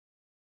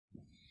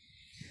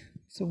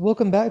So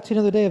welcome back to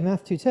another day of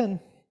Math 210.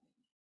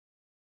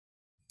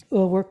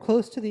 Well, we're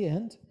close to the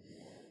end.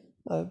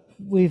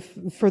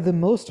 We've, for the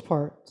most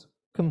part,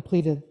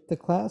 completed the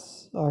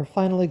class. Our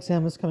final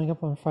exam is coming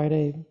up on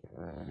Friday,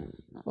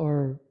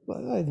 or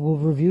we'll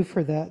review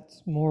for that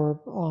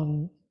more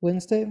on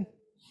Wednesday.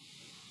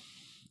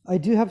 I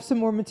do have some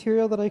more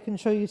material that I can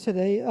show you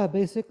today,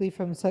 basically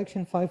from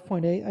section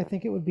 5.8. I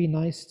think it would be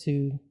nice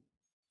to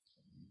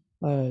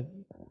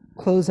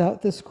close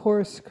out this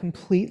course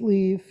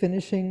completely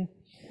finishing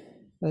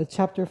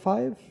chapter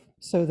 5,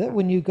 so that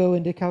when you go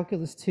into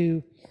Calculus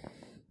 2,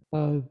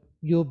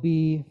 you'll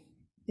be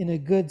in a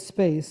good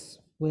space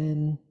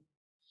when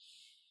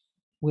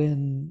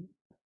the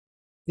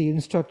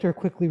instructor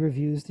quickly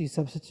reviews the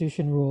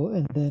substitution rule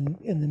and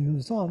then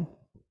moves on.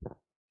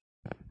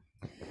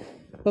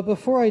 But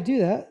before I do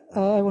that,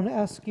 I want to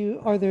ask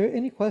you, are there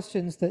any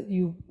questions that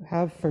you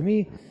have for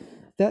me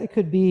that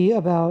could be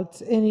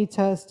about any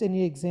test,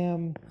 any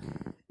exam,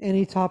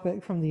 any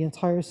topic from the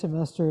entire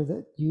semester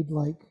that you'd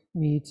like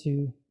me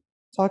to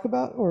talk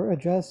about or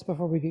address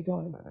before we get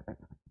going?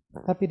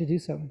 Happy to do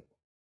so.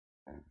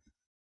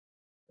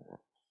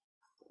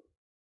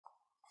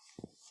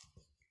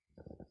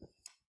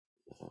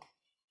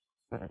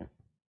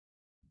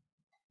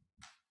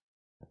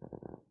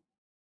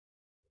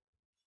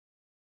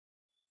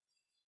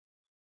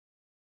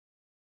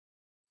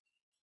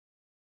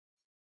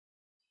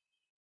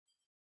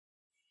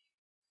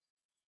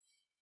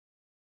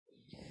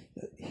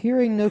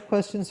 Hearing no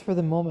questions for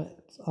the moment,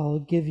 I'll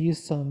give you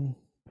some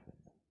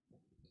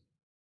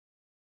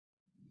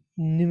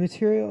new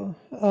material.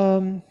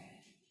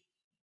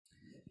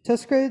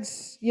 Test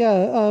grades,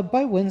 yeah,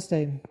 by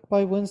Wednesday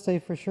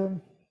for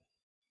sure.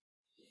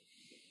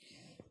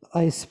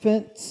 I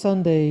spent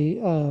Sunday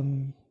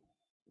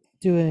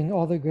doing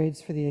all the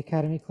grades for the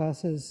academy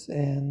classes,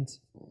 and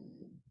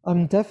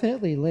I'm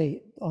definitely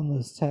late on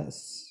those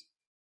tests,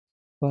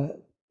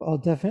 but I'll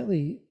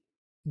definitely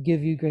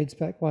give you grades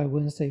back by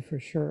Wednesday for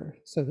sure,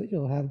 so that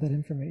you'll have that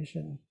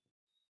information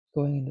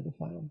going into the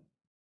final.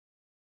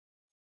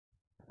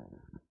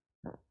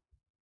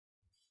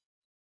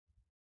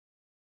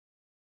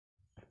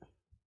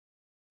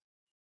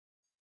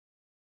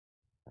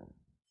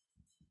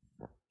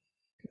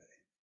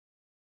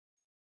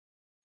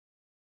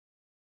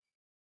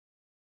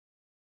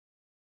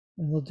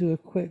 And we'll do a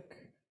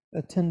quick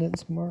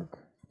attendance mark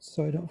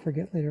so I don't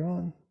forget later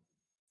on.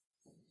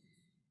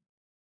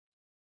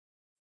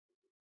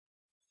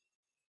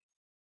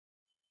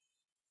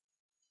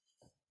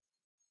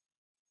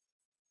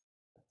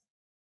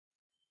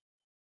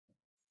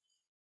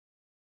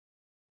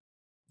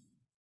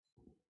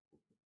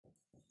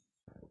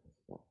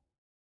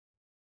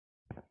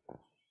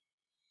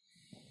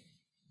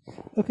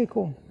 Okay,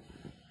 cool.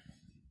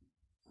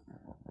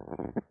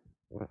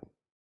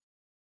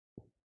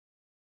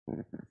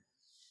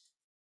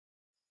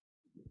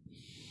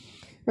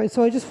 Right,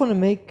 so I just want to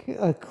make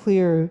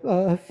clear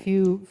a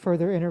few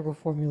further integral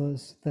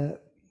formulas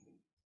that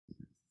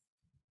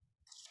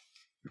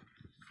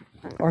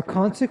are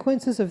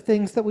consequences of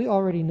things that we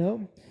already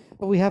know,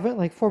 but we haven't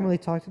like formally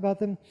talked about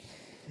them.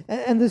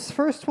 And this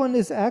first one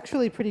is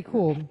actually pretty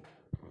cool,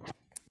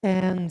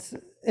 and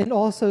it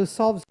also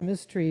solves a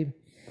mystery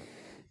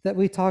that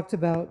we talked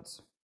about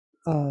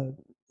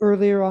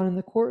earlier on in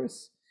the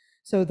course.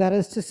 So that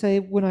is to say,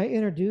 when I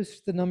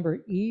introduced the number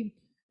e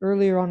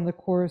earlier on in the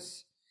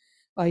course,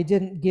 I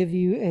didn't give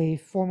you a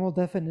formal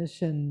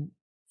definition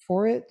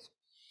for it.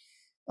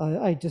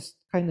 I just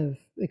kind of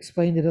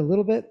explained it a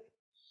little bit.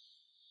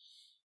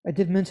 I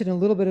did mention a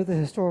little bit of the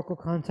historical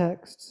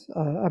context.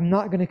 I'm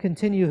not going to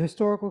continue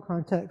historical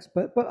context,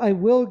 but I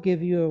will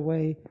give you a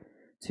way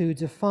to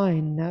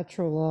define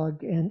natural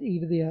log and e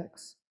to the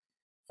x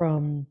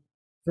from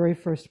very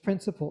first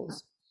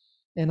principles.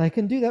 And I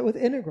can do that with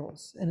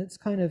integrals, and it's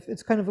kind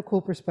of a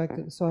cool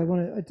perspective. So I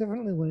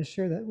definitely want to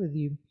share that with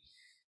you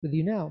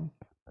now.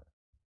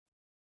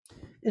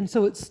 And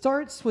so it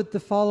starts with the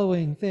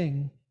following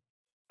thing.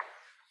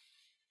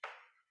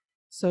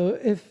 So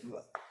if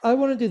I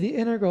want to do the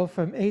integral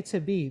from a to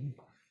b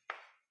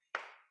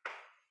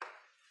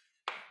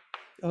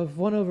of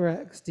 1 over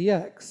x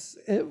dx,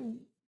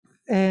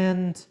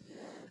 and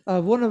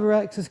 1 over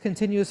x is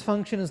continuous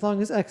function as long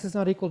as x is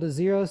not equal to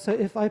 0. So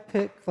if I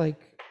pick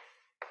like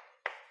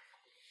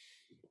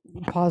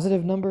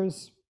positive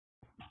numbers,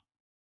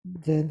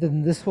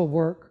 then this will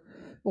work.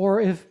 Or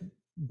if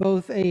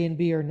both a and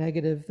b are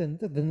negative, then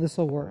this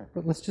will work.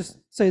 But let's just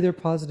say they're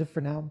positive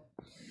for now.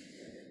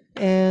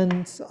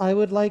 And I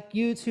would like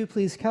you to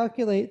please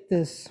calculate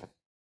this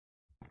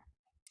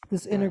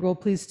integral.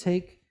 Please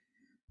take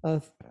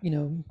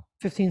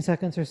 15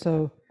 seconds or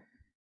so.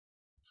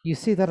 You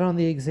see that on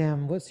the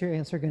exam. What's your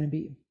answer going to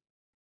be?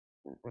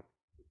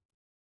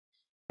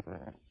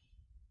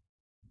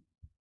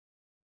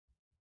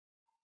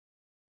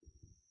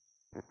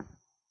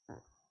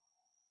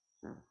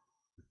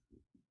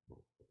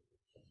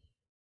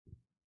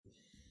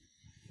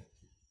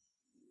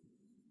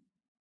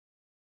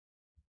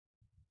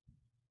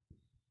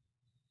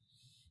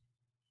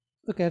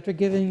 Okay, after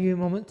giving you a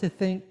moment to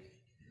think,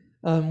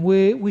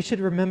 We should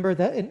remember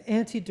that an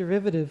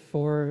antiderivative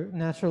for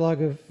natural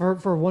log of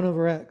for 1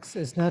 over x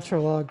is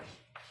natural log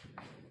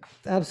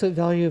the absolute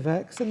value of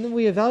x, and then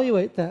we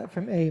evaluate that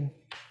from a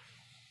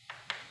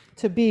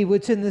to b,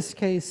 which in this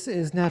case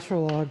is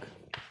natural log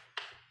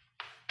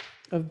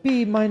of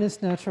b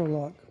minus natural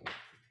log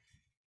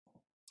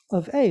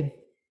of a.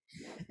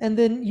 And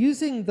then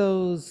using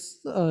those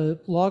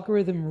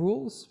logarithm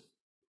rules,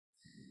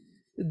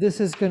 this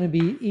is going to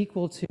be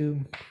equal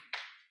to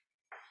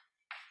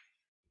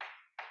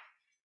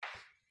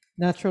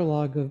natural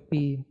log of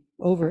b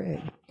over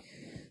a.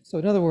 So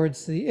in other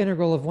words, the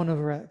integral of 1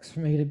 over x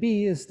from a to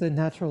b is the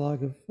natural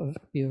log of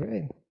b over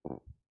a.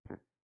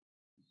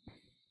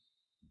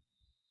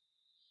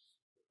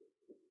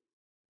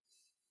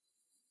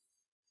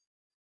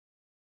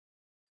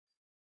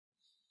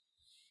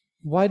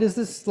 Why does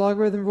this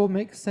logarithm rule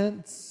make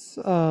sense?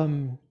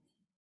 The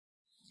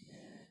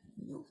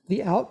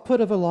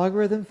output of a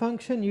logarithm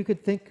function, you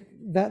could think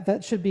that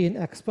that should be an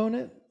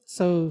exponent.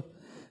 So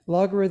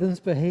logarithms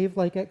behave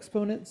like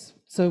exponents.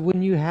 So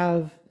when you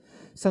have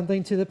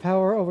something to the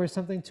power over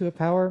something to a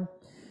power,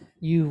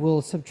 you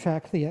will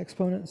subtract the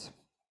exponents.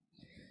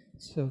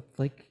 So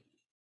like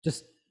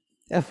just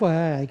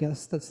FYI, I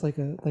guess that's like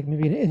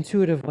maybe an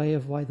intuitive way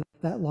of why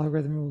that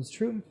logarithm rule is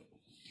true.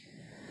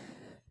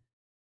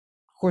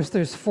 Of course,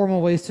 there's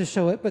formal ways to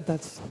show it, but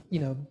that's,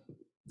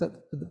 the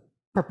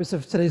purpose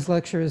of today's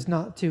lecture is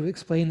not to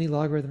explain the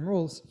logarithm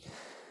rules.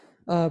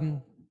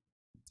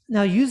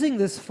 Now, using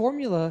this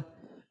formula,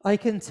 I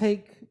can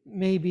take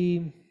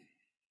maybe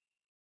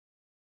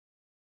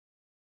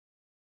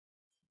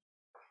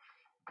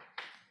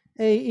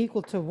a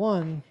equal to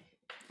 1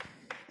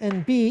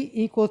 and b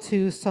equal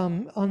to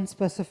some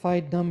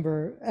unspecified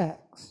number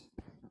x,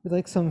 with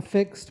like some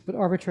fixed but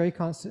arbitrary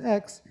constant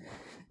x.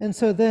 And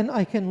so then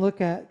I can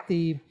look at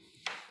the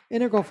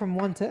integral from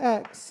 1 to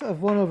x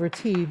of 1 over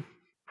t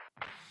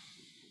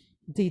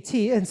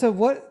dt. And so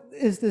what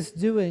is this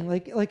doing?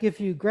 Like if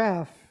you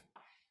graph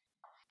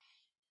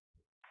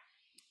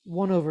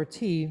 1 over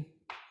t,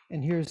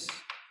 and here's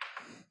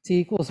t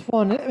equals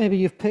 1, maybe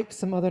you've picked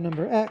some other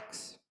number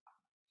x.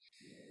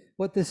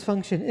 What this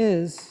function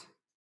is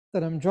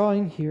that I'm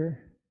drawing here,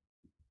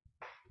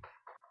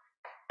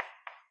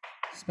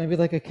 it's maybe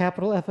like a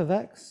capital F of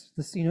x,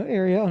 this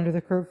area under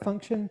the curve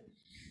function.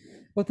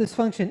 What this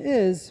function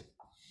is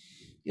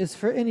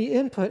for any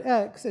input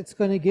x, it's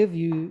going to give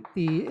you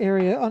the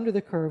area under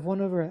the curve 1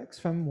 over x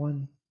from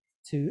 1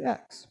 to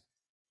x.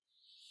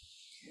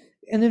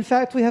 And in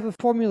fact, we have a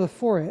formula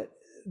for it.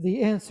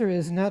 The answer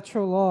is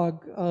natural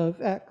log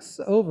of x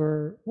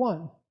over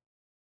 1.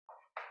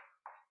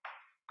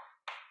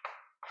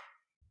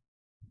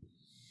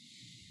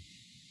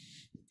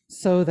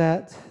 So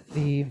that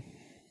the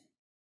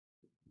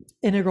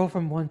integral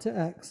from 1 to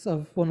x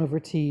of 1 over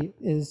t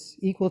is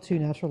equal to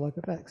natural log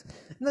of x.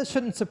 And that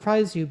shouldn't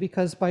surprise you,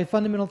 because by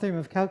fundamental theorem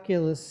of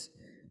calculus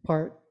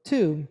part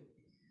 2,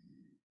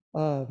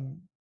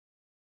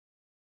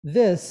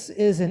 this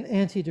is an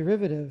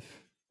antiderivative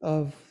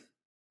of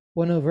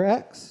 1 over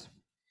x,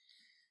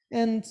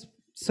 and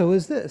so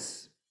is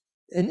this.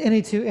 And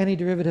any two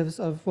antiderivatives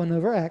of 1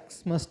 over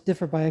x must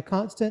differ by a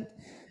constant.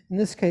 In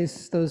this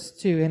case, those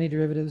two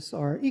antiderivatives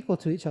are equal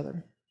to each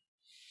other.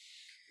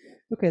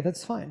 Okay,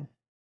 that's fine.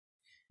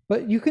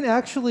 But you can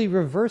actually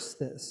reverse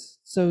this.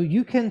 So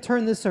you can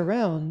turn this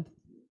around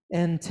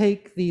and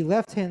take the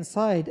left-hand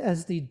side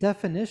as the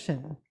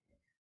definition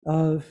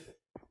of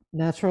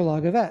natural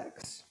log of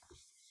x.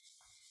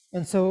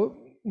 And so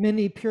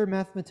many pure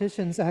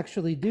mathematicians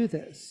actually do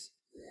this.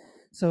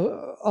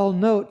 So I'll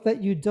note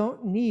that you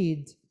don't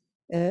need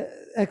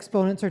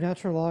exponents or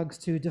natural logs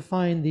to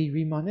define the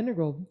Riemann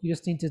integral. You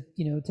just need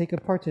to, take a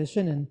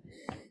partition and,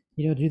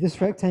 do this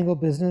rectangle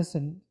business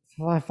and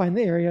find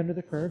the area under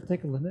the curve,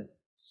 take a limit.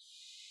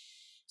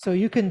 So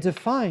you can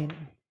define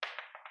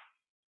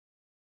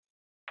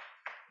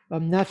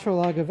natural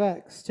log of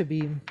x to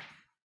be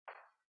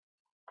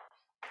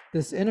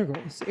this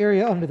integral, this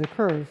area under the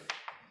curve,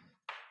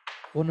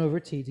 1 over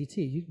t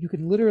dt. You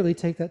can literally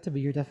take that to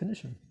be your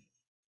definition.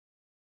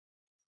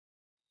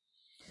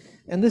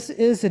 And this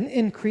is an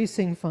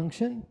increasing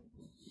function.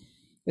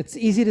 It's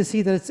easy to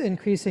see that it's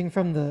increasing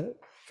from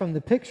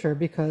the picture,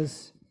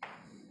 because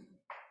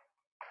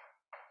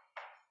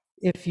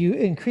if you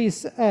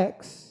increase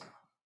x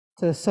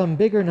to some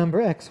bigger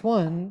number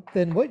x1,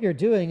 then what you're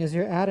doing is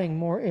you're adding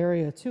more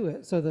area to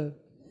it. So the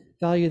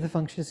value of the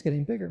function is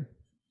getting bigger.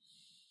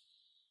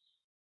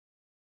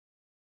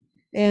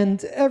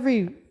 And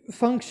every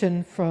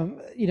function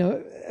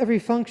every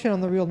function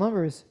on the real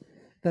numbers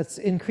that's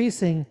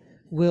increasing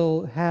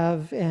will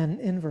have an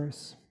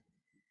inverse.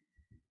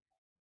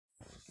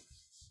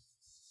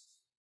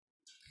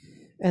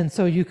 And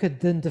so you could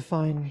then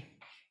define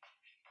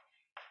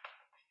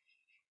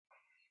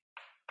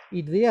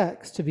e to the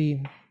x to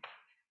be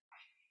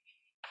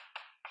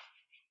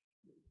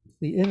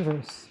the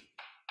inverse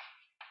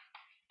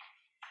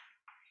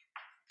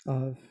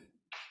of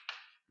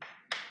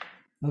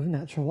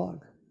natural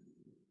log.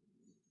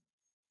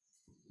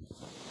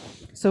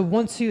 So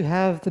once you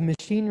have the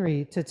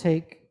machinery to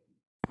take,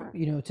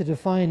 to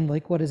define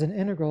like what is an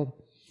integral,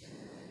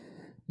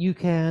 you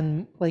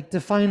can like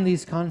define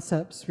these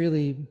concepts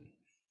really,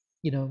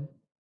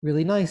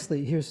 really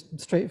nicely. Here's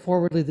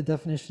straightforwardly the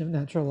definition of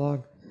natural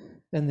log,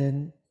 and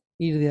then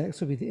e to the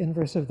x would be the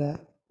inverse of that.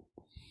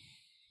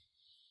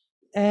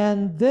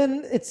 And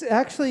then it's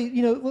actually,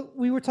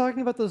 we were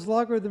talking about those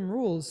logarithm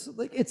rules.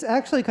 Like, it's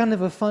actually kind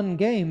of a fun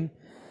game,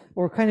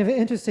 or kind of an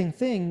interesting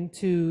thing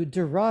to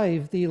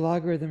derive the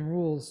logarithm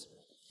rules,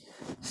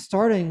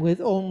 starting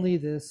with only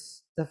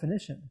this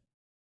definition.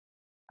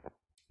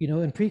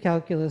 In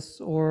pre-calculus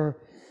or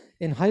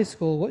in high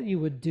school, what you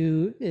would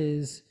do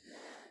is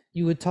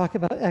you would talk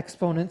about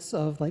exponents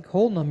of like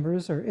whole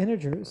numbers or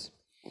integers.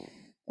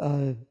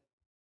 Then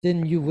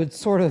you would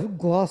sort of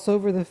gloss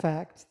over the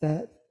fact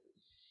that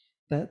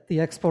the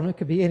exponent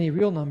could be any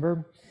real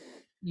number.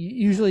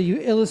 Usually you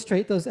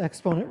illustrate those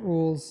exponent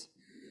rules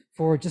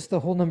for just the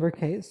whole number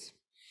case.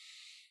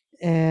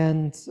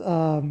 And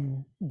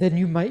then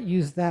you might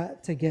use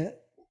that to get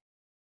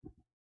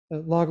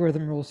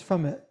logarithm rules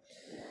from it.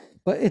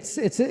 But it's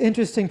an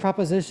interesting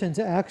proposition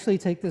to actually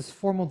take this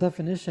formal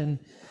definition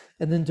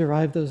and then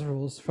derive those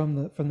rules from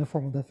the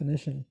formal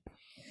definition.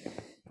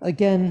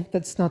 Again,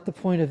 that's not the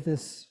point of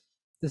this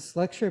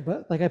lecture,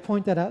 but like I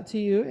point that out to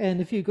you, and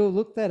if you go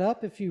look that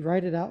up, if you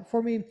write it out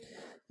for me,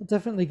 I'll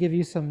definitely give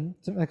you some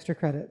extra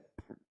credit.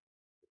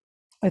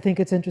 I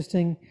think it's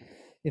interesting.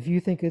 If you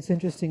think it's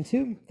interesting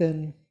too,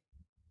 then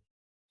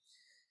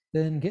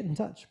get in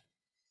touch.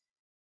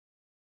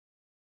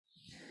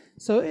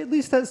 So at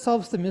least that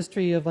solves the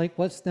mystery of like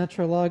what's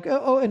natural log.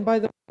 Oh, and by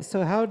the way,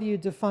 so how do you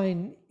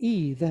define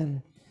e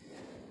then?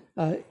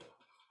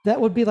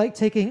 That would be like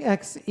taking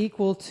x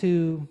equal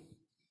to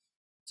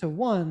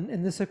 1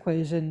 in this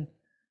equation,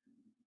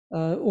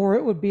 or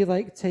it would be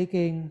like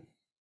taking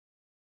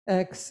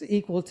x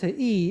equal to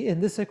e in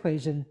this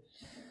equation.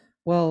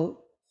 Well,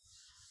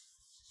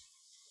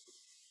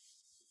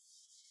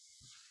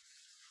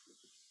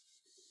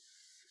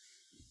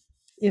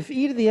 if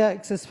e to the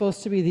x is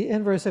supposed to be the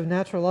inverse of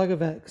natural log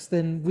of x,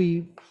 then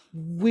we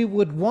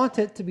would want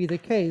it to be the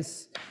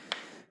case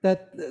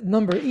that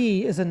number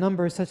e is a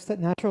number such that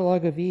natural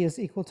log of e is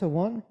equal to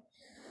 1.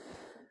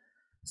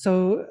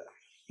 So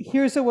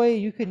here's a way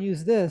you can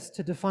use this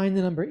to define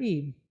the number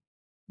e.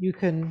 You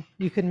can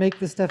make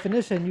this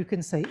definition. You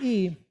can say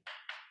e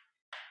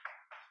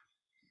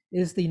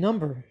is the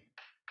number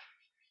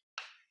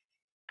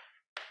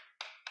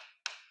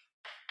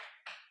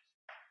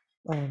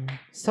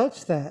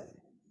such that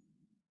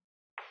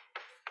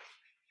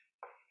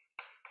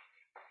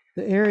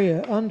the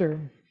area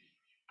under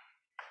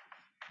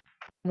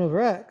 1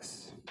 over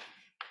x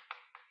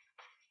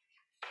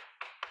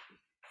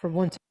from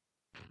 1 to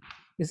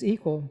is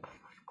equal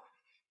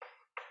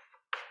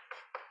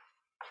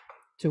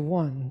to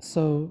 1.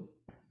 So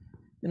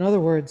in other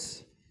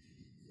words,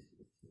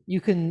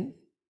 you can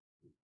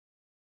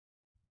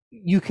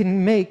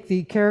make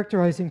the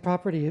characterizing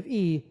property of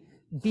e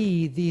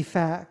be the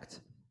fact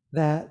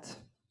that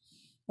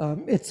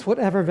it's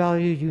whatever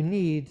value you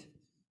need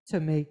to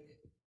make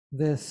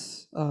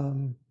this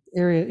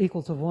area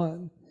equal to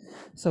 1.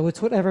 So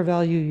it's whatever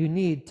value you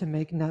need to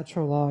make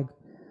natural log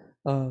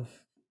of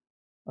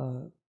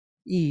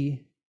e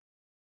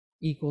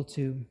equal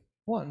to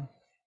 1.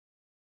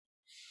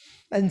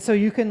 And so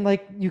you can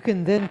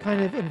then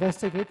kind of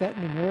investigate that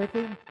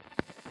numerically.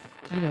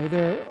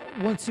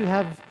 Once you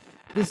have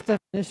this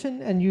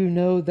definition and you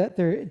know that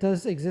there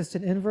does exist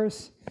an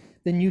inverse,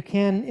 then you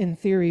can, in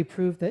theory,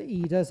 prove that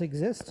e does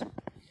exist.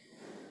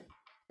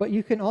 But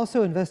you can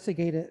also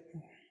investigate it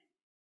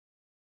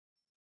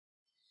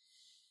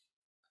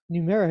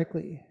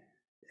numerically,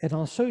 and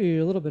I'll show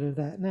you a little bit of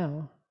that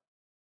now.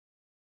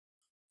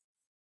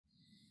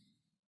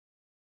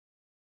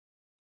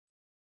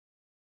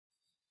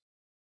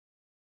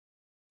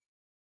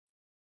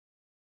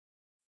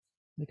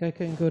 Like I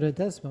can go to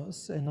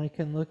Desmos and I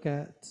can look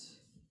at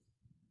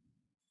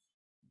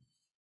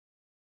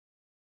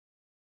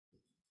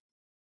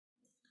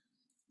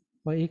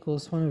y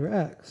equals 1 over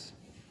x.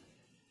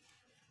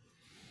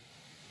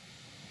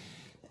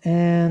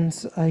 And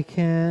I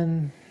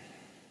can,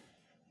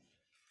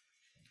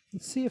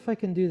 let's see if I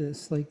can do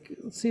this.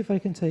 Let's see if I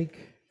can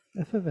take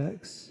f of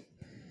x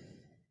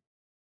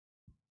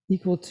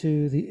equal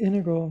to the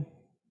integral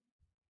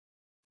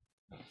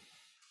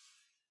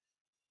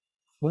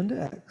 1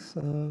 to x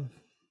of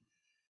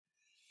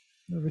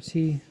over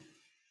t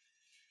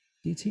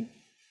dt.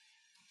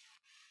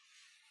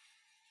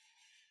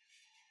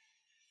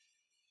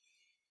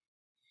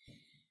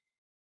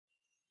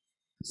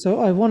 So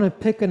I want to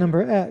pick a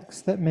number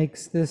x that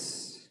makes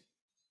this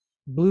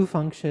blue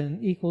function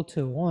equal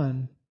to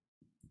 1.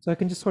 So I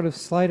can just sort of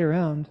slide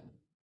around.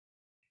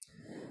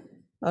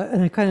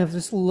 And I kind of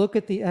just look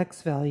at the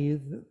x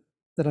value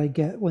that I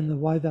get when the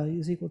y value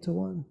is equal to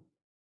 1.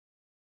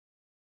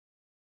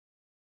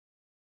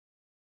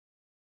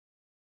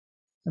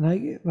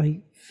 And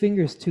my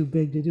finger's too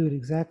big to do it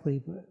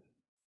exactly, but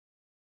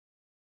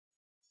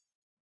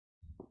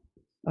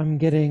I'm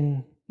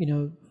getting,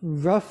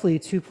 roughly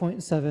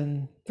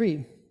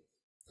 2.73.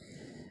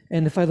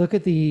 And if I look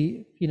at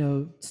the,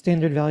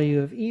 standard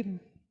value of E,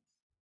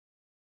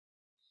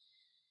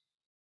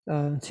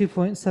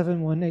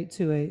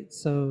 2.71828,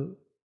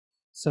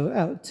 so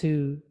out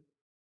to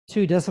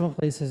 2 decimal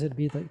places, it'd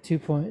be like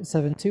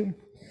 2.72.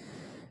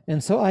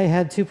 And so I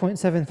had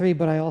 2.73,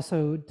 but I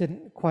also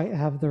didn't quite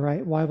have the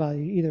right Y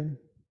value either.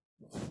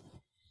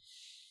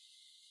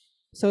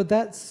 So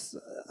that's,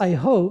 I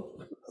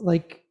hope,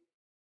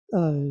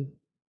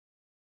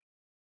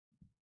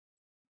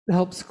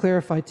 helps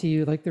clarify to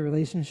you the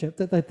relationship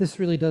that this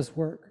really does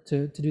work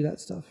to do that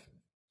stuff.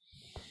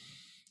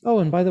 Oh,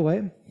 and by the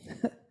way,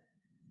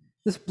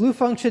 this blue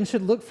function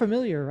should look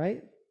familiar,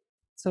 right?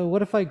 So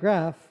what if I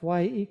graph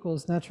y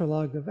equals natural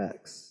log of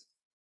x?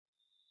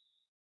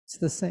 It's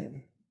the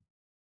same.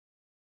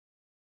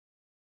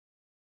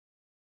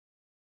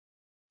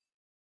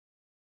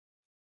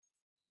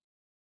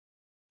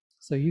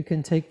 So you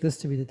can take this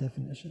to be the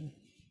definition.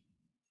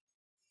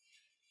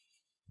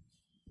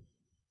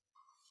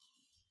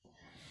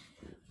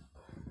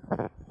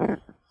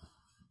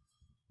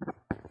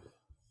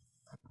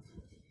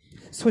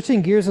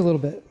 Switching gears a little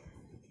bit.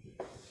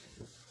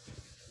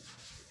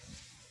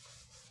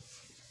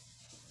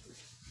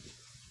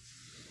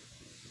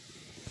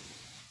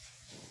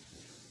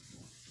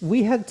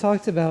 We had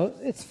talked about,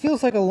 it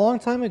feels like a long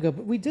time ago,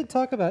 but we did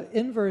talk about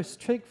inverse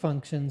trig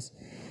functions.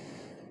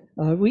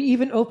 We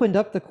even opened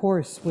up the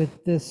course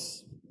with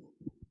this,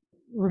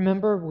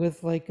 remember, with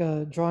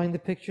drawing the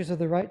pictures of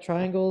the right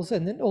triangles,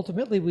 and then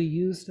ultimately we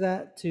used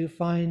that to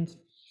find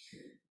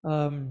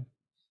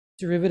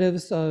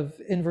derivatives of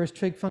inverse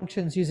trig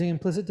functions using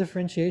implicit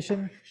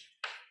differentiation.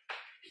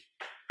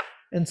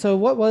 And so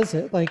what was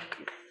it?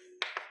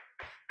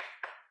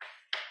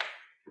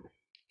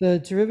 The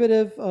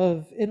derivative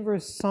of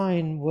inverse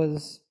sine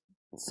was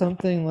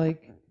something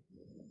like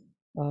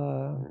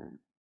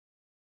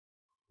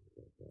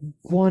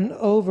 1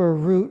 over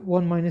root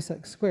 1 minus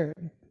x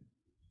squared.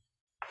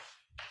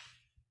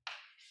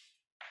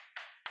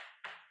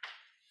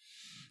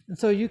 And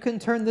so you can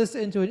turn this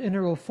into an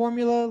integral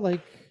formula,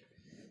 like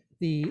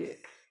the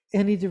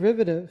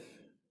antiderivative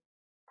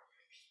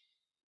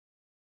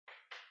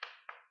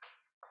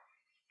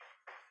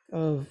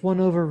of 1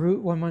 over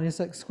root 1 minus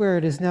x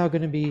squared is now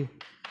going to be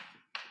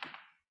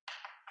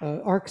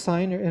arc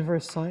sine or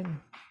inverse sine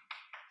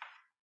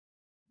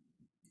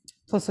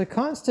plus a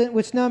constant,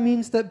 which now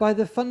means that by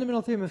the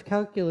fundamental theorem of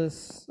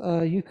calculus,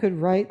 you could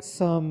write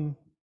some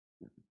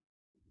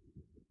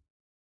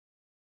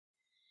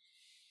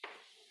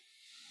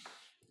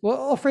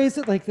well, I'll phrase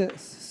it like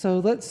this. So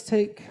let's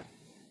take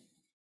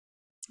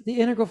the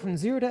integral from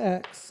 0 to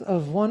x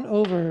of 1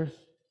 over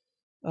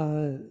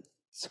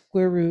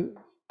square root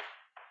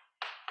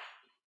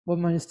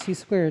 1 minus t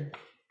squared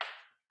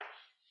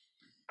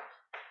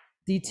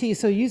dt.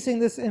 So using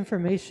this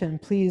information,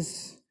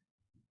 please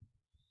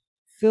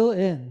fill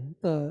in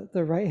the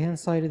right-hand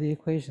side of the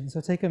equation.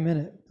 So take a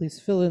minute. Please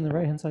fill in the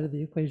right-hand side of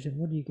the equation.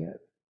 What do you get?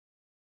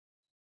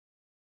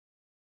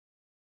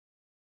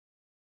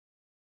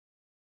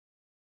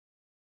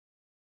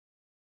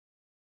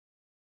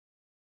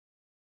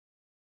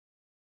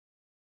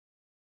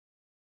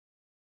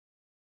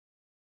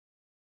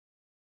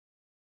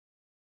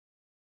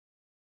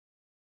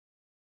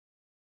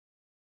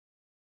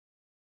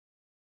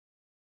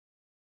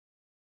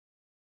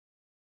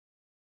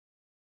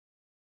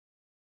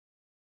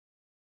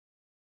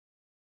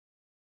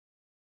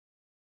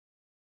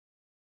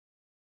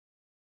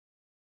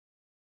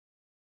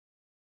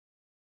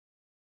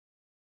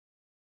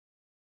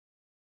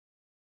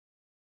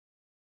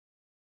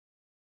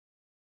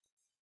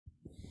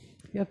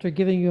 After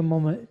giving you a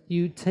moment,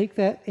 you take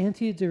that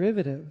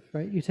antiderivative,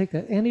 right? You take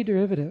that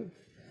antiderivative,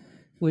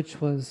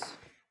 which was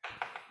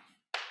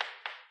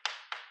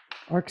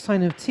arc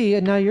sine of t,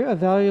 and now you're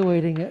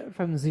evaluating it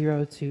from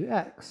 0 to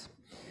x.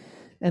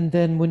 And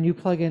then when you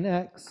plug in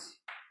x,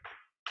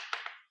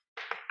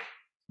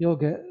 you'll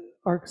get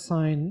arc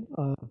sine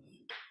of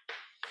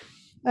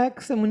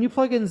x, and when you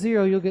plug in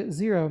 0, you'll get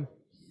 0.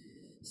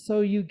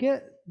 So you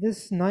get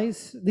this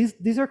nice,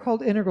 these are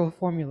called integral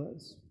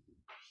formulas.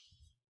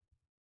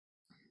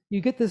 You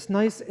get this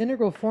nice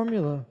integral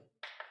formula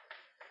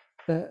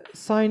that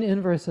sine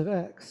inverse of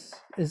x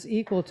is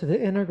equal to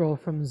the integral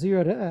from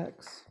 0 to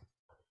x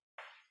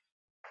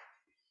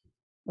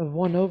of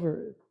 1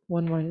 over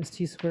 1 minus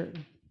t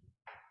squared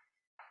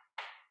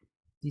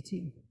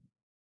dt,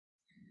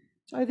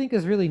 which I think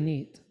is really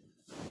neat.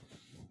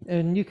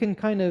 And you can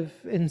kind of,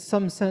 in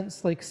some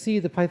sense, see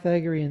the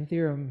Pythagorean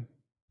theorem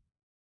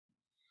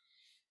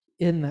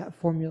in that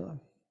formula.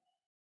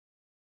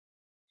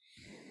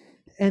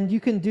 And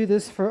you can do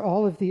this for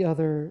all of the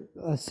other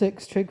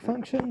 6 trig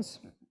functions.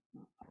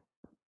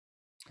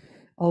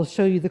 I'll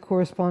show you the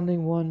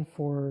corresponding one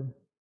for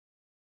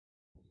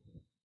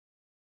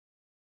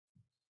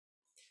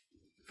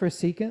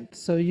secant.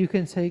 So you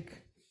can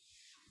take,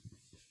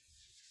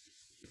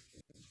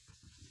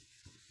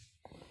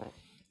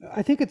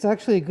 I think it's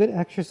actually a good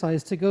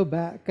exercise to go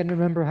back and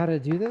remember how to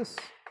do this.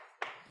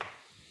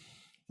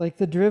 like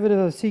the derivative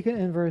of secant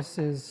inverse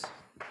is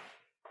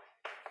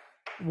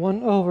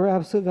 1 over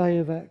absolute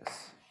value of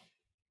x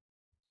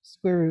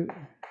square root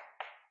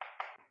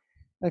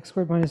x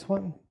squared minus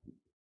 1.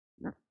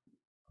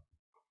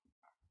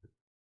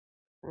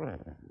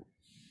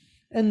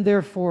 And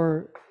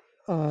therefore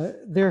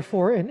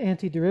an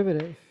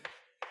antiderivative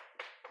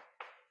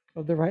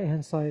of the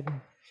right-hand side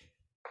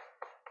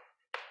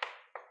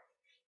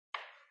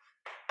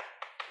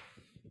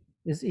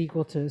is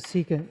equal to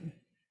secant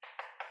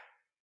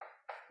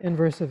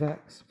inverse of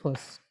x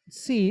plus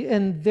c,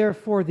 and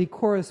therefore the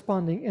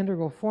corresponding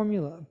integral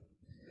formula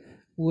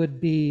would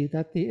be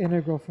that the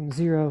integral from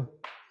 0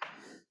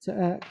 to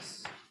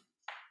x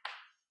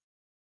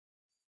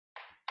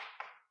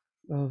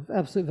of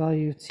absolute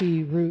value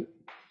t root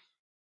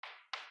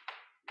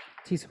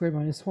t squared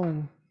minus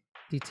 1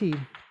 dt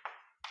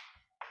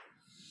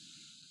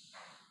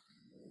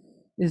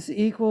is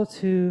equal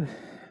to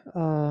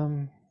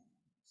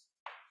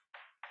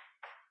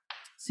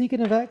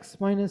secant of x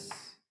minus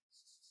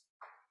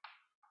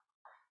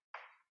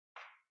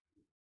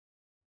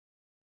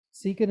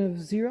secant of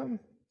 0.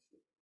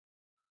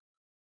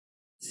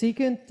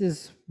 Secant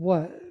is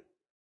what?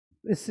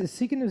 Is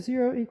secant of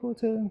 0 equal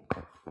to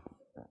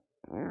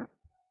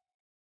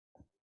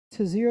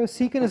 0?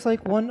 Secant is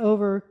like 1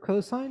 over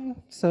cosine,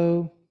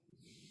 so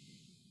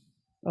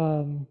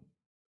and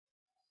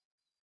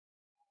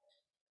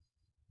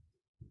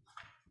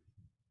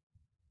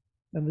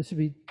this should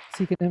be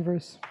secant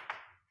inverse.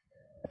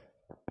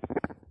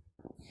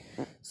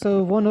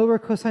 So 1 over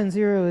cosine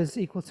 0 is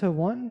equal to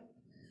 1.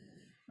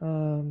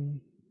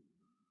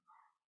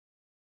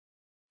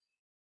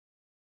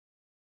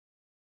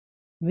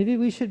 Maybe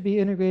we should be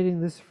integrating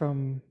this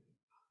from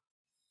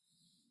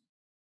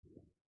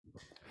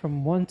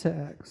 1 to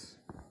x.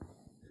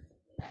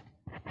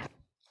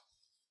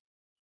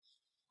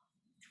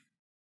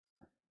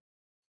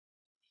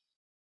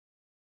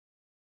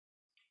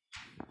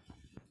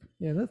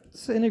 Yeah,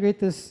 let's integrate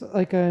this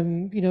like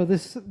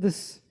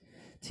this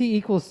t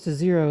equals to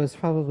 0 is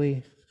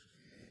probably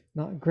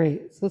not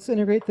great. So let's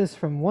integrate this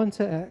from 1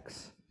 to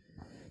x,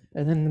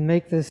 and then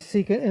make this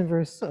secant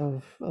inverse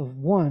of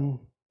 1.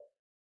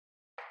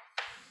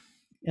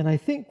 And I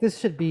think this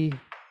should be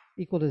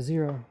equal to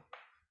 0.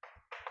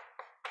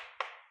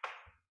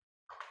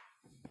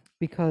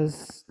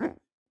 Because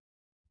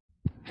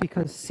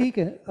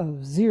secant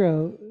of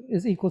 0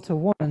 is equal to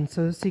 1,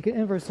 so secant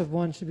inverse of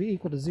 1 should be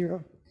equal to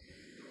 0.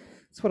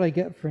 That's what I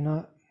get for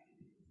not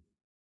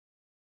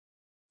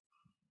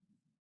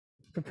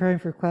preparing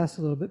for class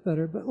a little bit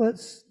better, but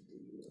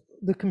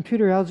the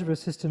computer algebra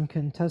system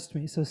can test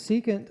me. So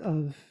secant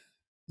of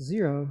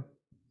 0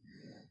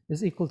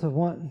 is equal to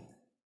 1.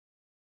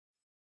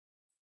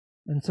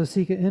 And so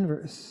secant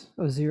inverse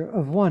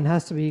of 1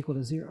 has to be equal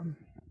to 0.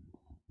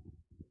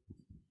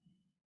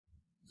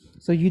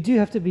 So you do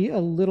have to be a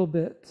little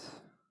bit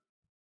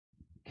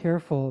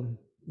careful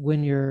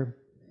when you're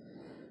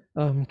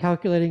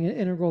calculating an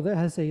integral that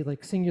has a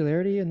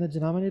singularity in the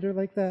denominator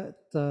like that.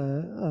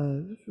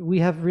 We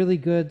have really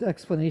good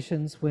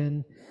explanations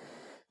when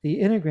the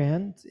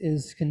integrand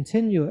is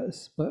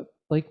continuous, but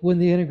when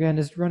the integrand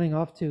is running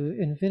off to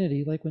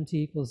infinity, like when t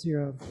equals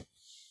 0,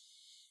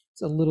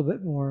 it's a little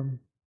bit more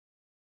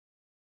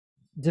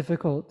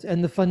difficult,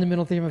 and the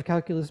fundamental theorem of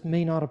calculus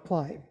may not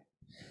apply,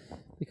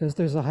 because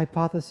there's a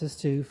hypothesis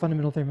to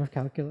fundamental theorem of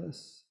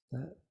calculus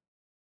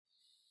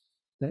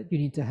that you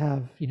need to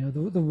have.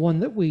 The one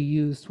that we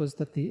used was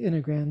that the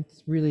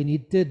integrand really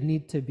did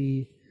need to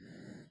be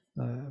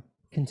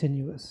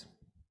continuous.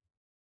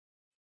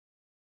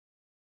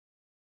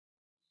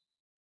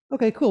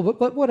 Okay, cool,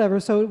 but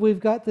whatever. So we've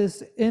got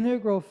this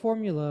integral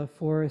formula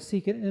for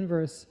secant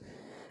inverse,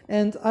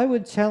 and I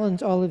would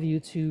challenge all of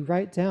you to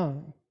write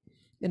down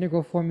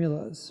integral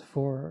formulas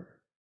for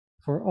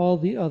all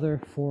the other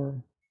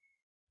 4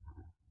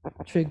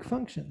 trig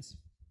functions.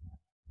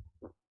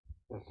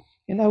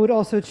 And I would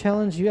also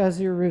challenge you, as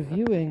you're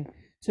reviewing,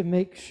 to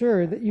make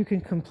sure that you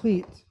can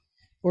complete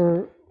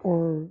or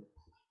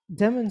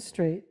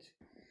demonstrate,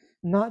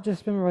 not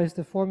just memorize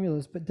the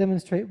formulas, but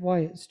demonstrate why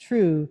it's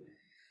true.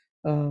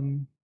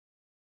 The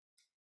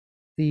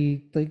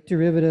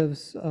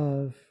derivatives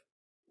of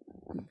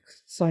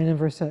sine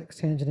inverse x,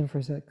 tangent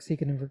inverse x,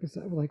 secant inverse x,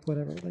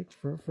 whatever,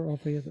 for all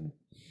 3 of them.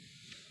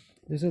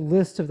 There's a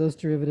list of those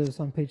derivatives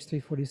on page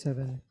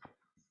 347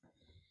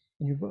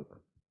 in your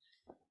book.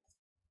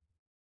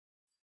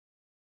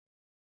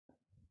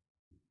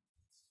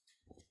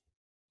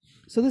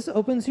 So this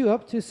opens you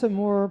up to some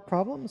more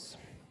problems.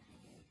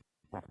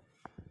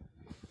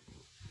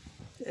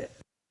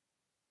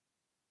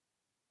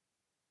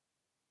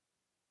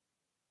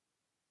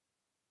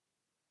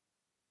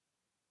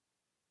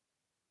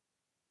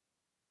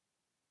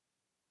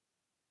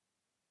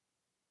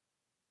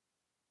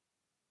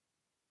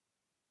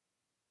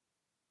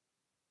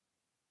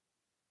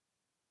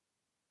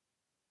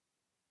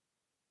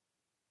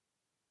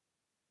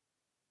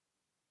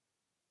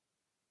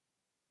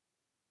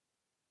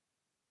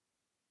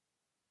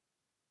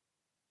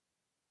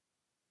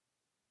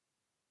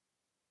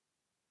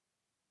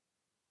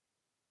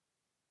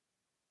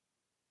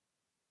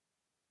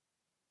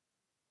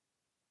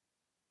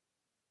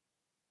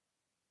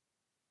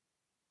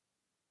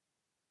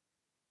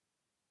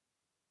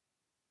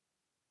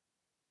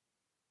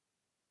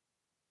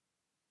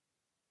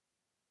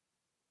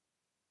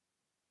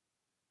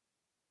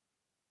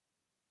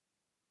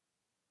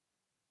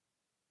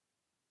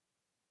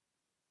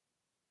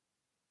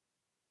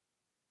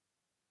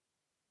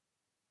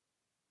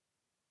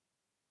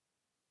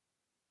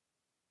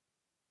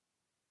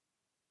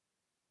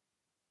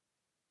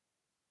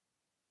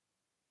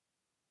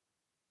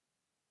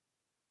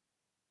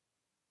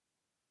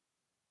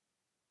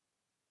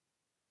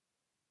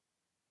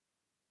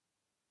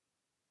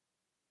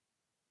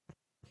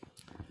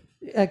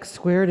 x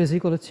squared is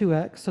equal to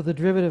 2x, so the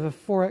derivative of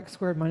 4x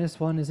squared minus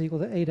 1 is equal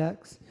to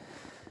 8x.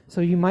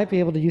 So you might be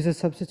able to use a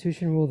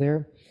substitution rule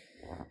there.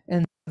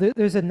 And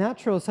there's a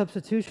natural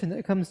substitution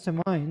that comes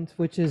to mind,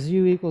 which is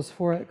u equals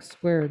 4x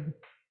squared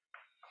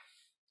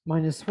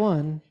minus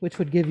 1, which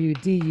would give you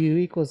du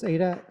equals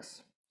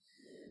 8x.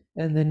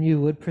 And then you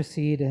would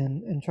proceed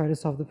and try to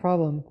solve the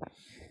problem.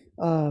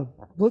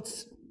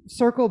 Let's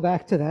circle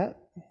back to that.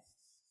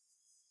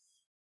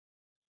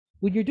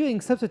 When you're doing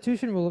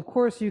substitution rule, of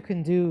course, you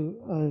can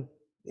do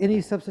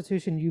any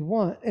substitution you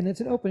want, and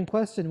it's an open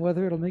question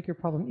whether it'll make your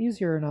problem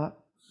easier or not.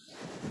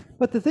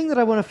 But the thing that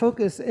I want to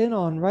focus in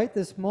on right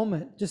this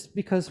moment, just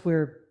because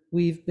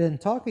we've been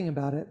talking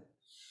about it,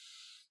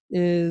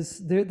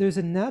 is there's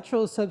a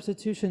natural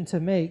substitution to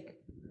make,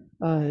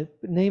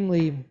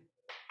 namely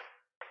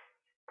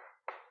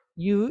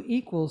u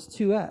equals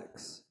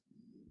 2x,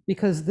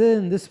 because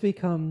then this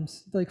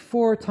becomes like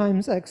 4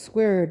 times x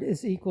squared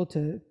is equal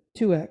to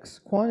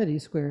 2x quantity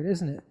squared,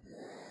 isn't it?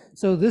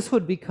 So this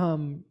would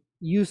become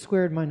u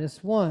squared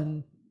minus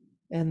 1,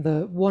 and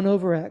the 1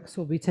 over x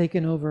will be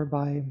taken over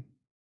by,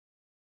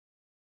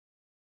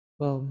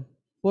 well,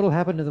 what'll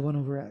happen to the 1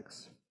 over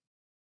x?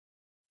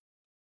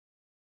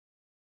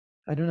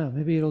 I don't know,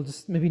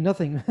 maybe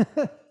nothing.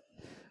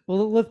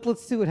 Well,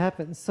 let's see what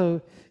happens.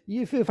 So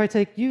if I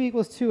take u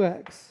equals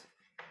 2x,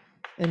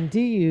 and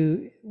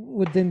du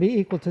would then be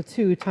equal to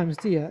 2 times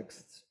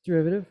dx, it's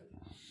derivative.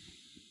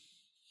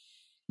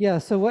 Yeah,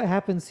 so what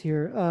happens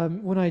here,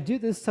 when I do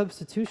this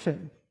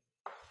substitution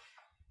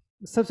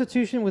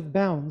with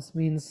bounds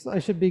means I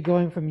should be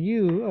going from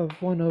u of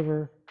 1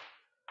 over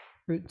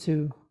root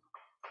 2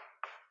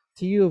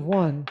 to u of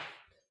 1,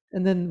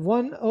 and then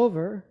 1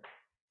 over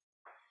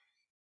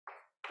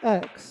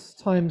x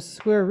times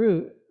square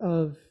root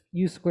of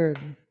u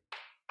squared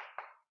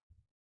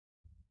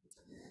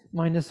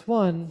minus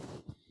 1,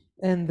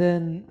 and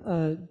then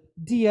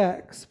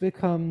dx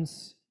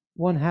becomes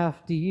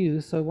 1/2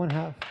 du, so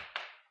 1/2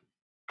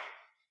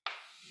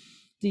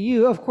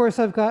 du. Of course,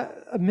 I've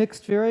got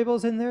mixed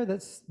variables in there.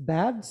 That's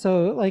bad.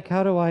 So like,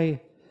 how do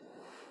I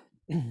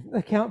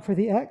account for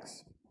the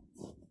x?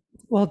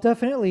 Well,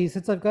 definitely,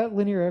 since I've got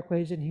linear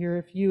equation here,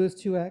 if u is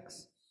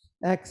 2x,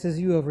 x is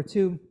u over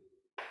 2.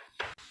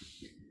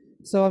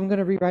 So I'm going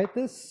to rewrite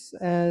this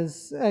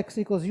as x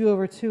equals u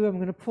over 2. I'm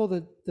going to pull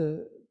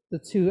the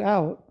 2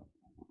 out,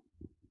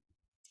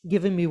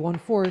 giving me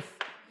 1/4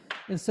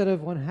 instead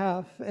of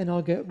 1/2, and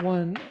I'll get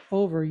 1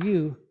 over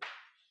u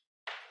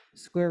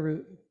square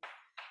root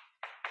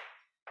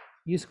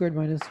u squared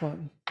minus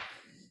 1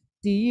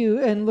 du.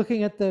 And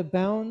looking at the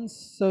bounds,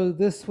 so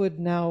this would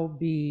now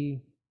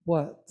be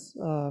what?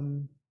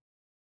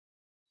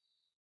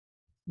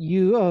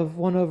 U of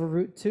 1 over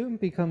root 2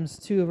 becomes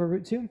 2 over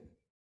root 2.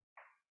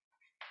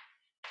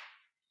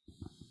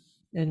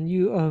 And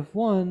u of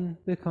 1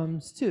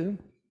 becomes 2.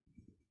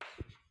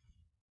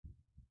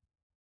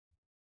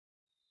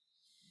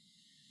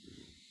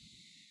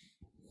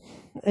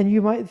 And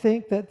you might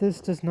think that this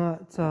does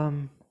not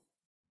so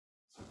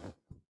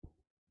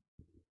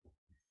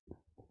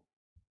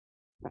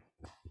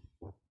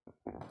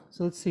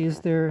let's see, is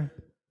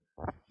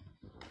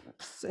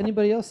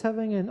anybody else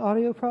having an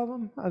audio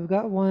problem? I've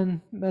got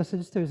one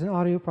message, there's an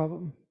audio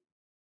problem.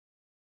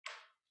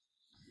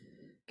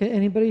 Can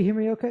anybody hear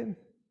me okay?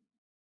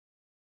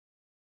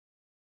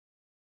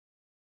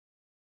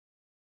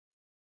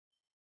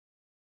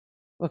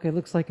 Okay,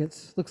 looks like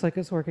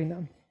it's working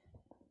now.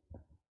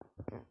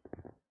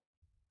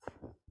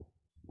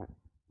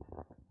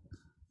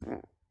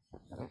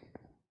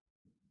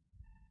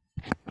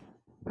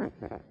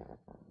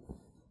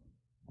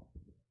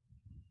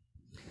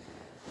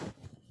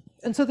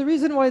 And so the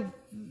reason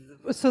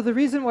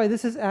why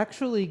this is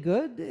actually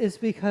good is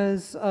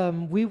because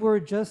we were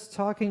just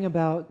talking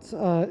about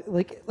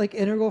like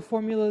integral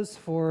formulas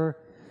for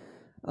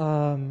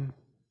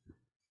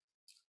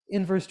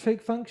inverse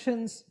trig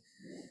functions.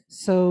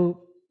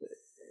 So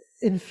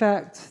in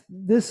fact,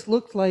 this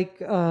looked like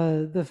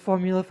the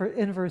formula for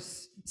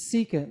inverse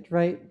secant,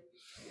 right?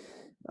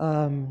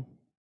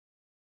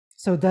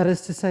 So that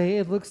is to say,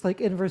 it looks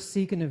like inverse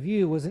secant of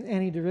u was an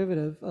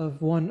antiderivative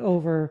of 1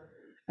 over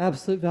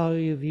absolute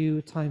value of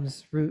u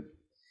times root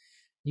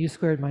u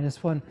squared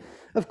minus 1.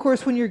 Of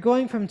course, when you're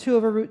going from 2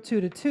 over root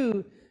 2 to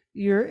 2,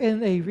 you're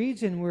in a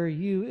region where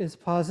u is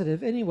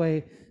positive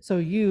anyway, so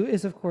u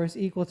is of course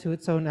equal to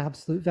its own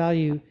absolute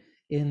value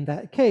in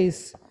that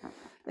case,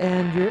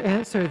 and your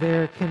answer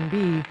there can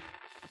be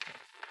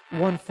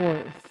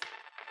 1/4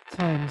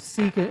 times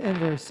secant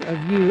inverse of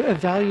u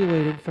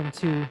evaluated from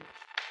 2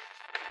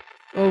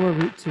 over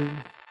root 2.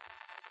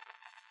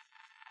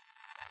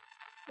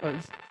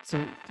 So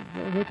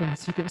I wrote down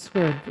secant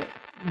squared, but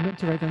I meant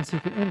to write down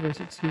secant inverse,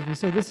 excuse me.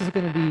 So this is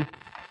going to be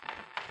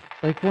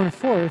like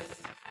 1/4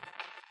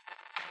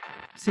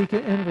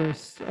 secant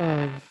inverse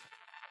of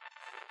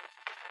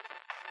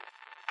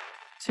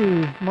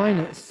 2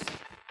 minus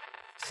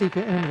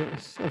secant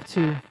inverse of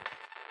 2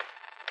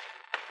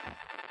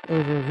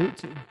 over root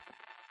 2.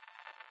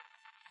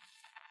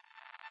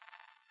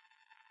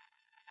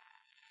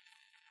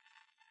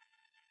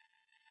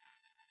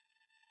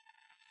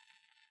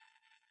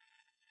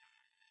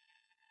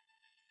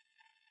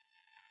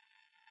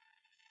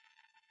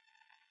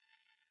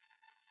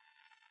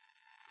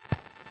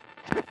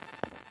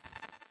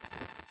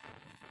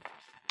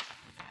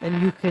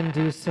 And you can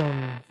do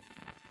some,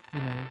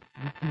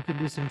 you can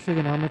do some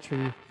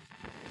trigonometry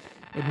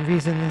and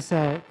reason this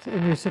out.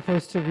 And you're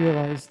supposed to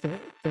realize that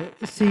the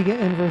secant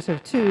inverse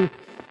of 2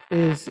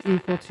 is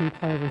equal to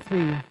pi over 3.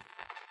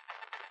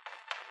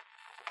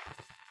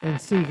 And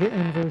secant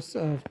inverse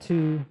of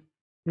 2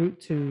 root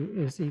 2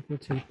 is equal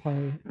to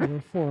pi over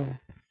 4.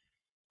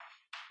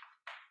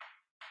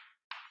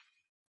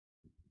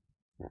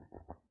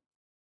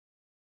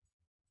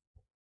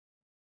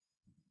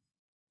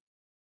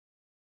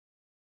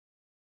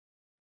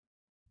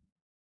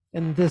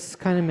 And this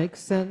kind of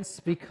makes sense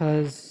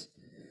because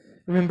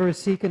remember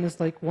secant is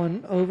like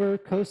 1 over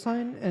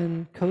cosine,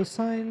 and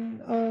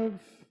cosine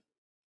of,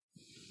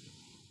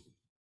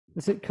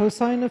 is it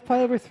cosine of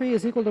pi over 3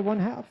 is equal to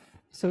 1/2.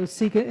 So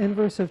secant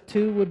inverse of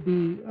 2 would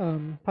be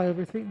pi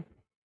over 3.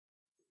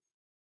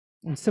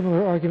 And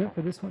similar argument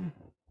for this one.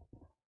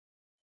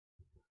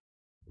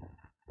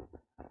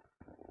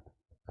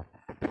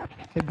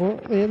 Okay,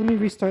 let me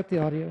restart the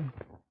audio.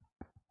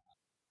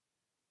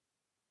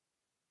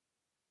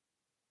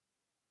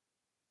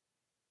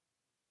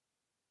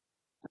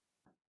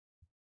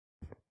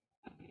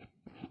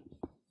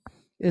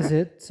 Is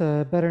it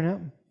better now?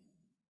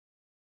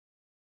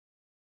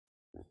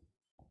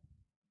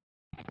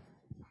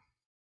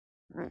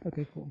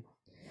 Okay, cool.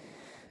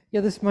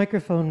 Yeah, this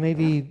microphone may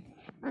be,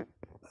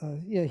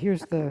 yeah,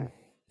 here's the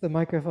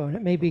microphone.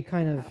 It may be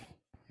kind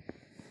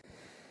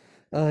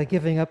of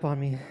giving up on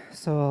me.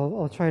 So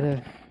I'll try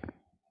to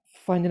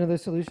find another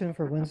solution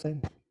for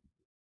Wednesday.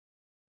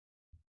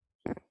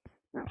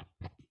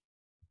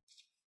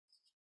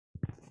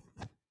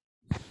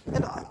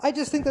 And I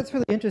just think that's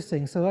really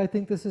interesting. So I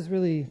think this is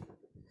really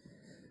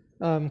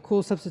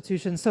cool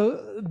substitution.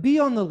 So be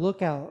on the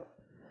lookout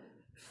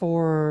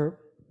for,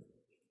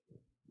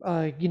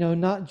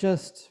 not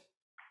just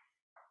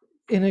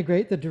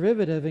integrate the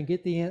derivative and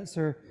get the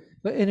answer,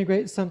 but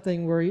integrate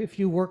something where if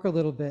you work a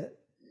little bit,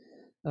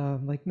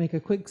 like make a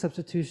quick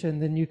substitution,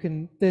 then you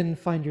can then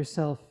find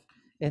yourself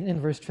an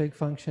inverse trig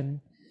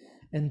function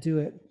and do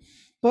it.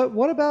 But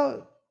what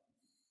about,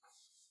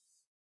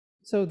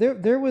 so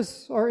there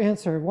was our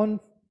answer,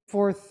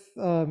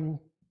 1/4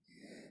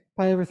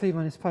 pi over 3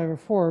 minus pi over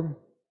 4.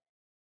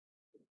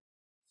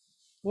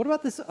 What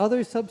about this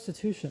other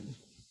substitution?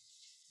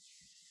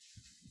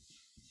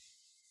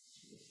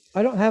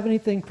 I don't have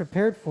anything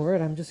prepared for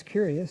it. I'm just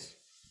curious.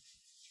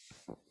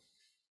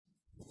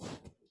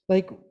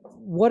 Like,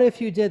 what if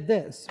you did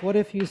this? What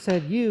if you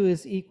said u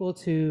is equal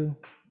to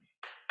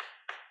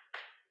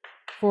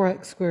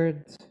 4x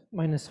squared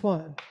minus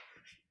 1?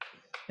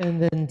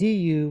 And then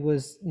du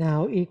was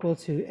now equal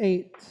to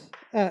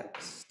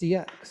 8x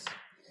dx.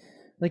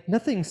 Like,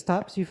 nothing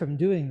stops you from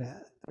doing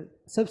that. The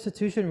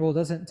substitution rule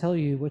doesn't tell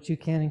you what you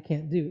can and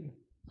can't do.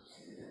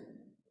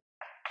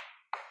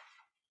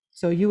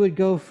 So you would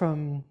go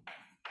from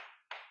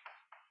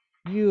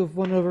u of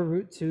 1 over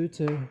root 2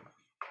 to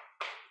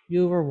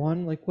u over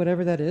 1, like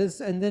whatever that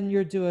is, and then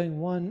you're doing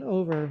 1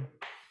 over,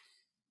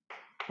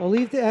 I'll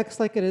leave the x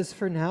like it is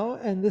for now,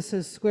 and this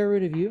is square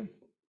root of u.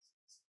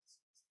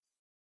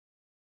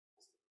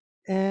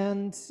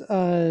 And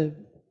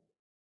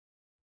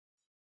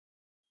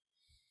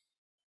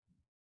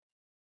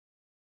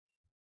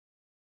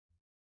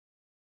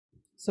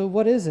so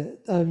what is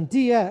it?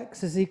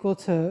 Dx is equal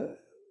to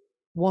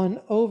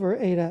 1 over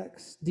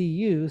 8x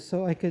du,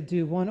 so I could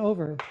do 1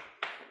 over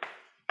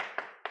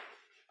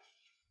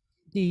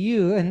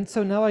du, and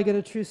so now I get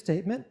a true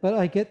statement, but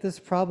I get this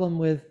problem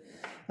with,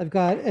 I've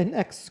got an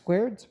x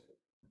squared,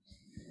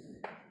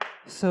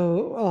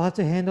 so I'll have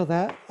to handle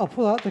that. I'll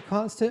pull out the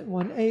constant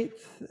 1/8,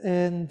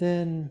 and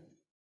then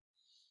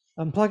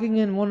I'm plugging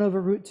in 1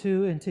 over root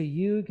 2 into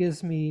u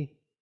gives me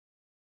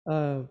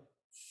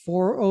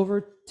 4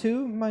 over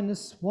 2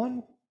 minus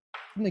 1,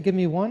 and they give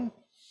me 1.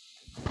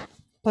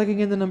 Plugging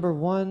in the number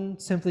 1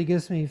 simply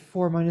gives me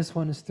 4 minus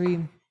 1 is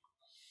 3.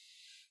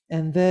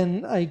 And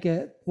then I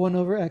get 1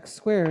 over x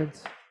squared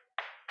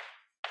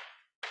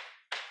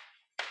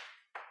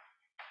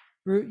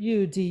root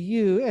u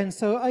du. And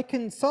so I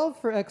can solve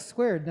for x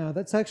squared now.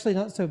 That's actually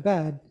not so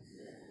bad.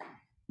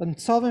 I'm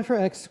solving for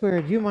x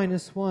squared. U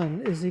minus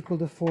 1 is equal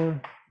to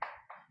 4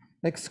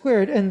 x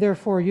squared, and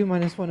therefore u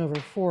minus 1 over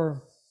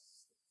 4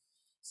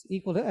 is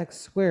equal to x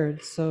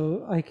squared.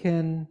 So I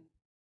can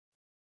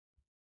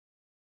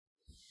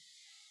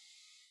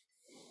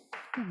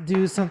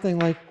do something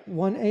like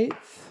 1/8,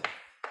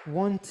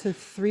 1 to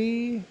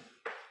 3,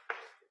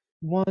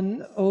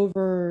 1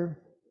 over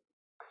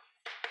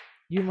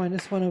u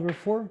minus 1 over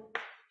 4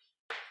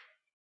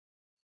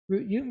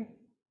 root u.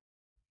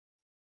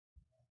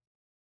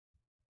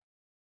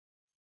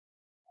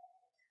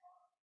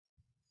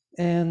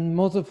 And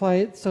multiply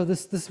it. So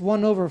this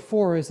 1 over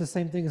 4 is the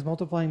same thing as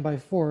multiplying by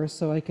 4.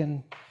 So I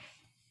can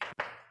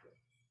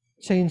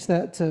change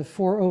that to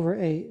 4 over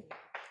 8.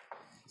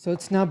 So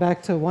it's now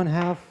back to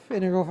 1/2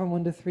 integral from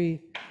 1 to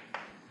 3,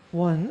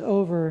 1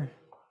 over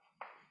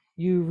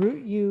u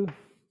root u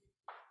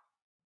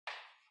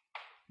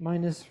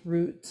minus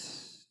root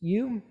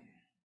u.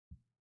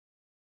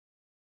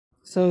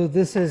 So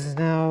this is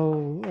now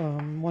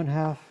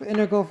 1/2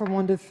 integral from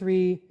 1 to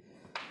 3.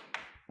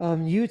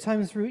 U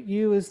times root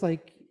u is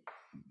like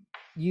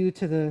u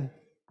to the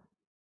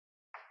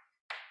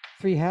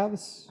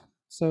 3/2.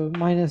 So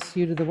minus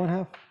u to the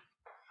 1/2.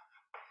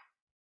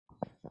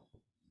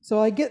 So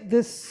I get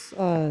this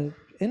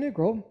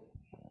integral,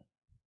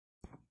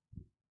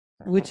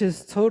 which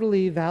is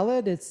totally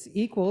valid. It's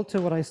equal to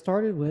what I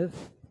started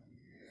with.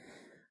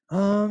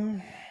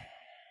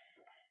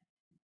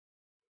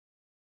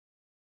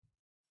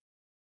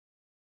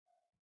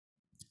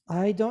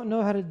 I don't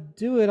know how to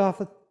do it off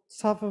the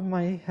top of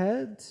my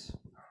head.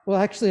 Well,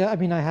 actually, I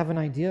mean, I have an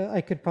idea.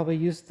 I could probably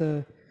use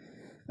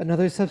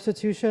another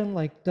substitution,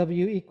 like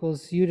w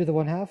equals u to the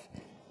 1/2,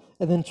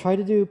 and then try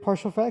to do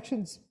partial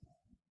fractions.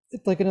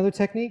 It's like another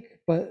technique,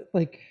 but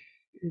like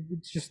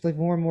it's just like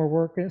more and more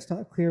work, and it's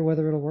not clear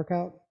whether it'll work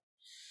out.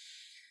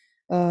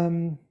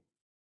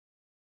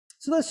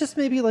 So that's just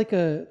maybe like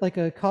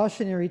a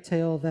cautionary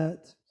tale that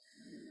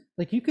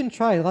like you can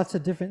try lots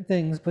of different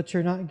things, but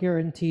you're not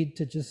guaranteed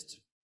to just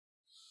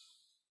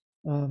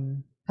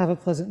have a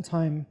pleasant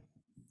time.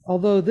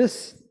 Although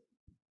this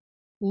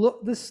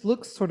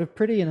looks sort of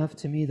pretty enough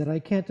to me that I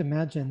can't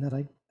imagine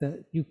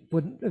that you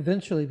wouldn't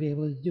eventually be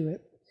able to do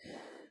it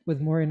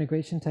with more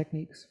integration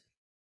techniques.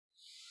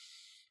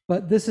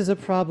 But this is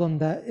a problem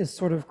that is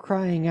sort of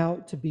crying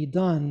out to be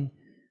done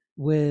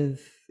with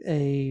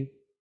a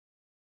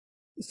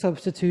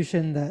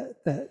substitution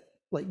that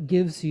like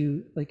gives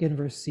you like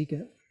inverse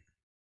secant.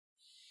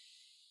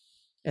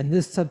 And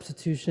this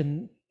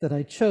substitution that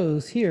I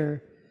chose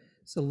here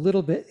is a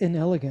little bit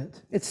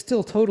inelegant. It's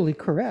still totally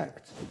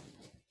correct,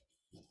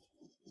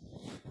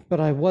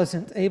 but I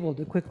wasn't able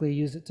to quickly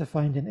use it to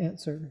find an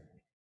answer.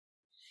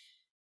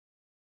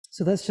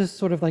 So that's just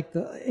sort of like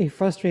a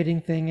frustrating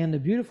thing, and the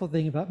beautiful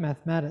thing about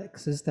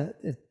mathematics is that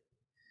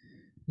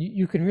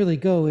you can really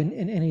go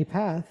in any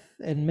path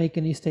and make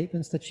any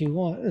statements that you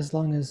want as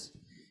long as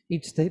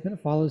each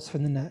statement follows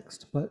from the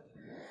next. But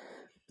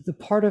the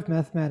part of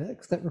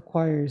mathematics that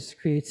requires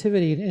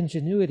creativity and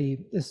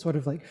ingenuity is sort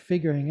of like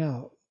figuring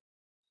out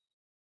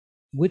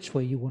which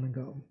way you want to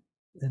go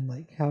and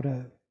like how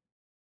to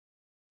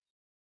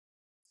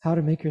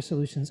make your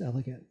solutions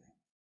elegant.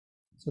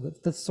 So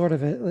that's sort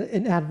of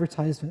an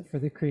advertisement for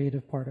the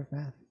creative part of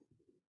math.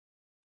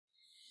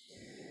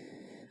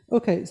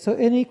 Okay, so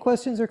any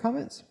questions or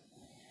comments?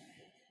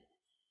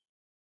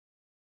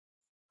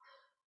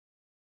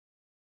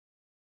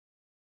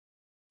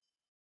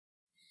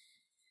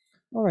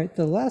 All right,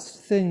 the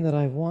last thing that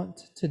I want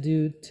to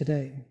do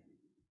today.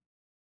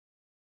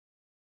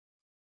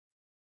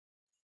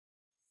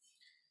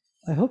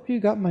 I hope you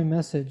got my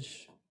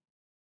message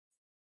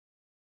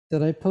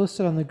that I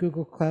posted on the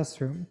Google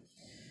Classroom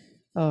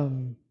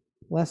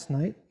last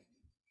night.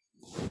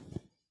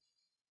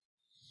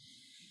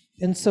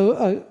 And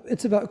so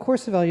it's about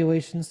course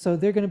evaluations. So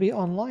they're going to be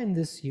online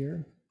this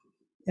year.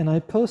 And I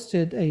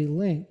posted a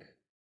link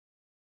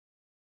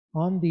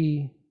on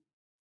the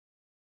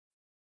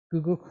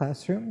Google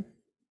Classroom.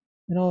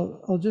 And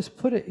I'll just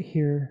put it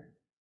here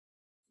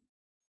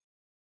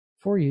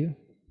for you.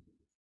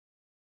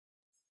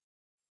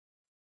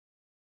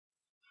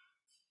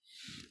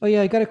 Oh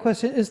yeah, I got a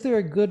question. Is there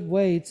a good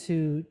way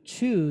to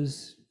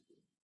choose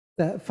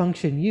that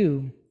function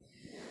u?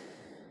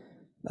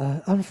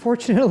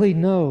 Unfortunately,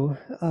 no.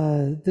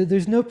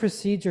 There's no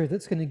procedure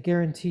that's going to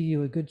guarantee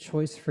you a good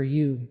choice for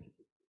u.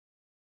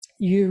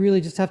 You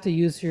really just have to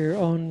use your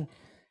own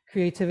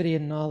creativity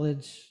and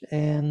knowledge,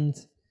 and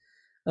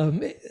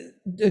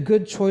a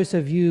good choice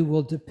of u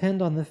will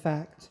depend on the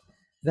fact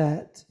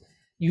that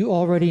you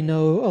already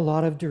know a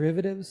lot of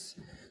derivatives.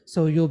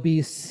 So you'll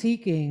be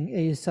seeking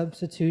a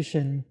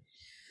substitution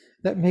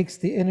that makes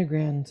the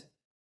integrand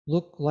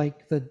look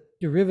like the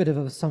derivative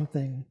of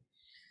something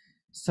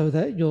so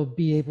that you'll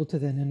be able to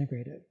then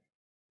integrate it.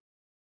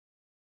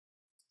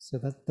 So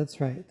that's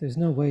right. There's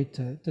no way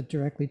to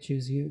directly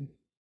choose u.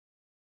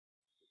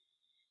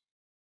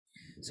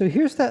 So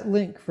here's that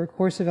link for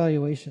course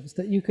evaluations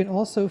that you can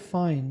also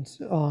find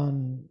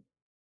on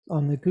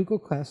the Google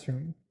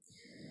Classroom.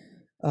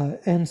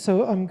 And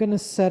so I'm going to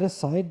set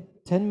aside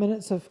 10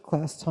 minutes of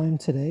class time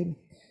today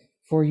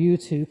for you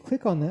to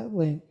click on that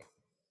link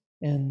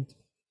and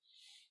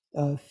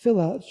fill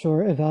out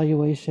your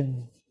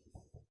evaluation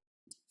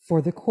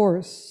for the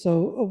course.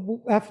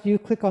 So after you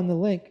click on the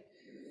link,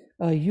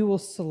 you will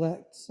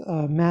select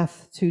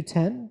Math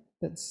 210,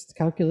 that's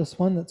Calculus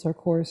 1, that's our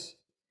course,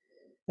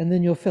 and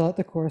then you'll fill out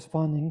the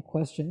corresponding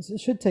questions.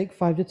 It should take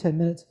 5 to 10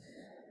 minutes.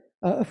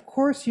 Of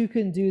course, you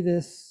can do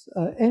this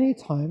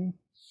anytime,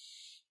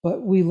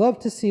 but we love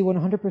to see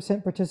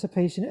 100%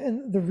 participation.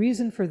 And the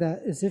reason for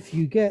that is if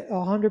you get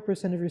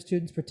 100% of your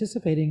students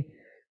participating,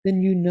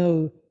 then you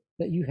know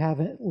that you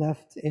haven't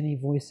left any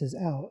voices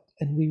out.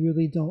 And we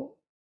really don't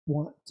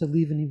want to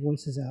leave any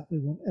voices out. We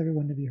want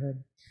everyone to be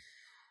heard.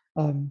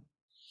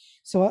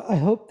 So I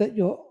hope that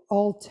you'll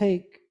all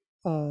take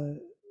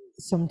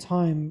some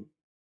time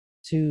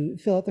to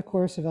fill out the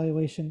course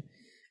evaluation.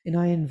 And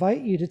I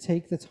invite you to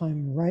take the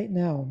time right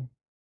now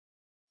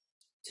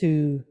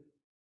to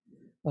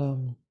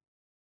um,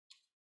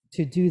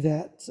 to do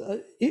that.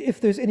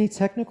 If there's any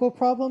technical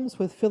problems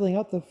with filling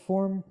out the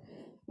form,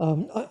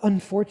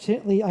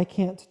 unfortunately, I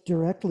can't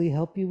directly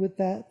help you with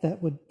that.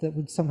 That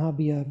would somehow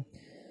be a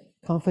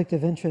conflict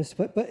of interest.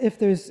 But if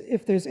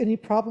there's any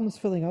problems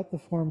filling out the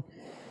form,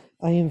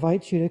 I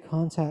invite you to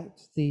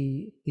contact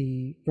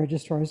the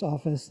registrar's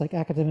office, like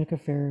academic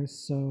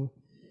affairs. So,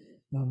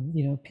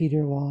 you know,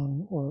 Peter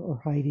Long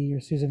or Heidi or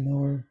Susan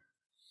Miller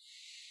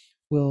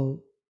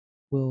will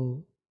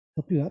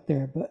help you out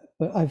there.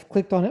 But I've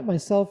clicked on it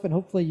myself, and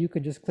hopefully you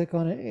can just click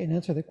on it and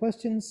answer the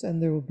questions,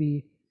 and there will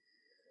be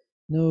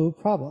no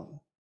problem.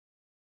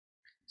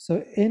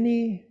 So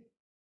any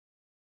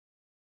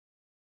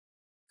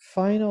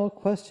final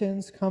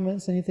questions,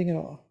 comments, anything at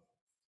all?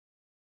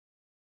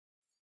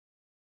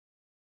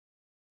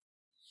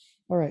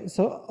 All right,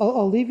 so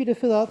I'll leave you to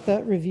fill out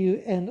that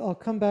review, and I'll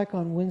come back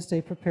on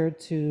Wednesday prepared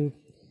to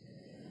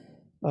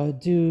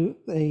do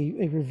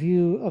a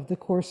review of the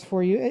course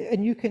for you.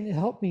 And you can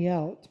help me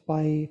out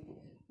by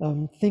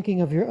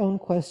thinking of your own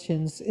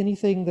questions,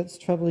 anything that's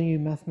troubling you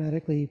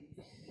mathematically,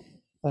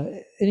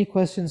 any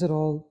questions at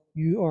all,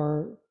 you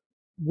are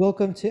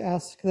welcome to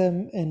ask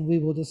them, and we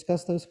will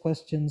discuss those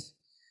questions,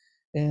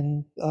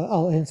 and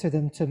I'll answer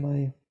them to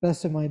my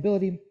best of my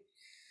ability.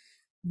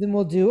 Then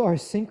we'll do our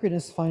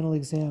synchronous final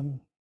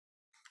exam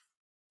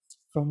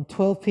from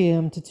 12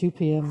 p.m. to 2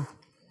 p.m.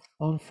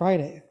 on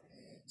Friday.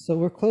 So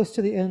we're close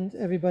to the end,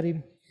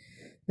 everybody.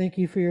 Thank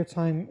you for your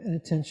time and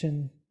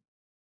attention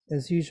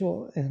as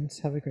usual, and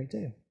have a great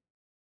day.